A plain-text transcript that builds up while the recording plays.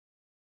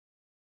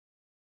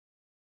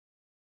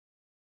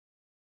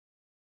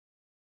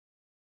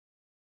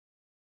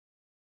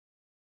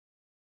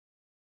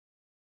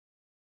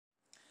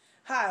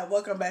Hi,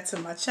 welcome back to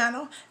my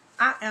channel.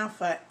 I am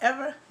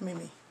Forever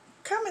Mimi,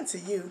 coming to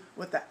you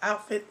with the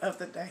outfit of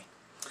the day.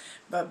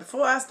 But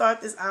before I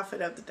start this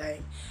outfit of the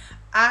day,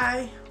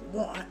 I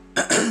want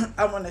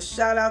to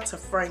shout out to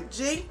Frank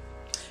G.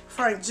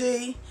 Frank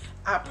G,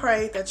 I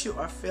pray that you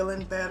are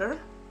feeling better.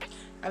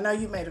 I know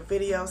you made a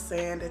video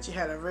saying that you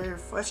had a very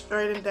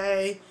frustrating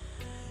day.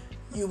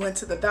 You went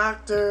to the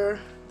doctor,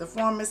 the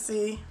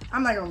pharmacy.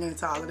 I'm not going to get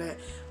into all of that.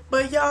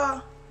 But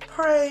y'all,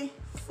 pray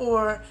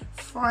for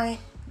Frank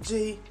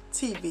G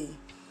TV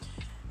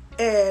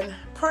and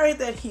pray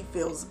that he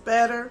feels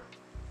better.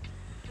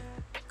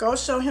 Go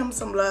show him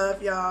some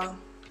love, y'all.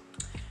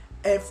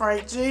 And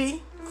Frank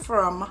G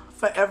from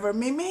Forever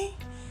Mimi,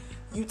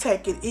 you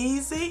take it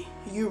easy,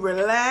 you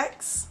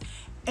relax,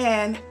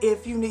 and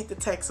if you need to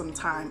take some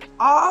time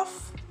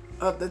off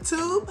of the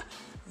tube,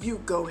 you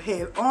go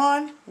head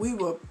on. We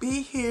will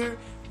be here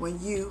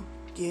when you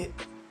get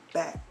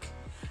back.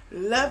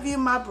 Love you,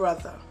 my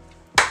brother.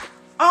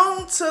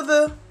 On to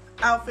the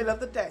outfit of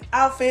the day.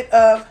 Outfit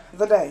of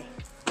the day.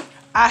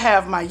 I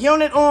have my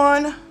unit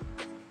on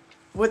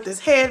with this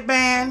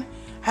headband.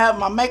 Have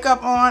my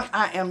makeup on.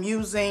 I am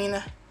using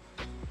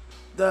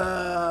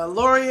the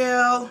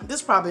L'Oreal. This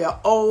is probably an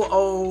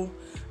old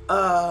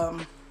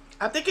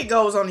I think it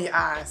goes on the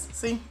eyes.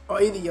 See?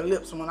 Or either your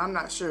lips one. I'm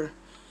not sure.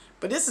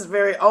 But this is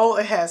very old.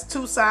 It has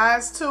two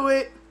sides to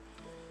it.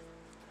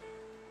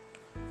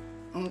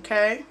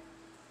 Okay.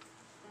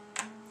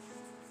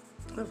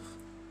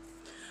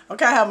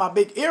 Okay, I have my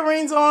big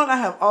earrings on. I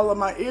have all of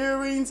my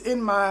earrings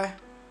in my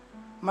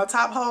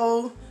top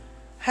hole.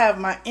 Have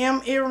my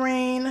M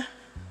earring.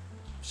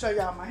 Show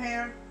y'all my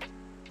hair.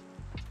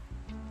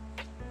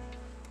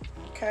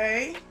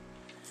 Okay.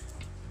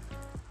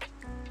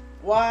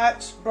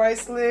 Watch,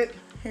 bracelet.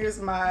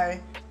 Here's my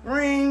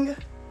ring.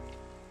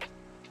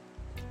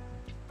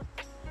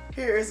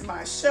 Here is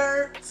my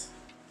shirt.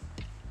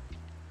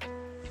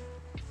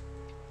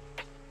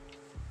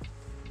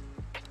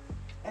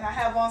 And I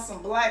have on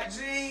some black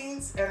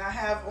jeans, and I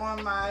have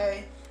on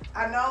my,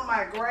 I know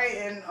my gray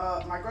and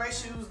my gray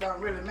shoes don't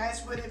really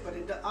match with it, but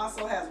it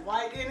also has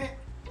white in it.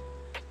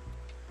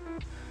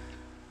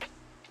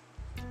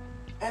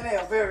 And they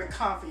are very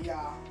comfy,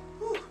 y'all.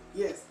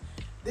 Yes,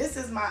 this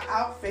is my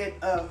outfit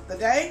of the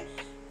day.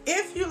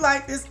 If you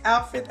like this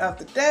outfit of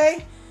the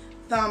day,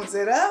 thumbs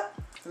it up,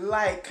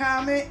 like,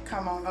 comment,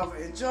 come on over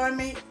and join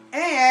me,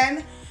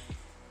 and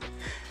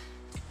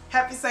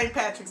happy St.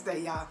 Patrick's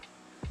Day, y'all.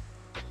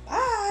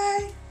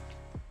 Bye.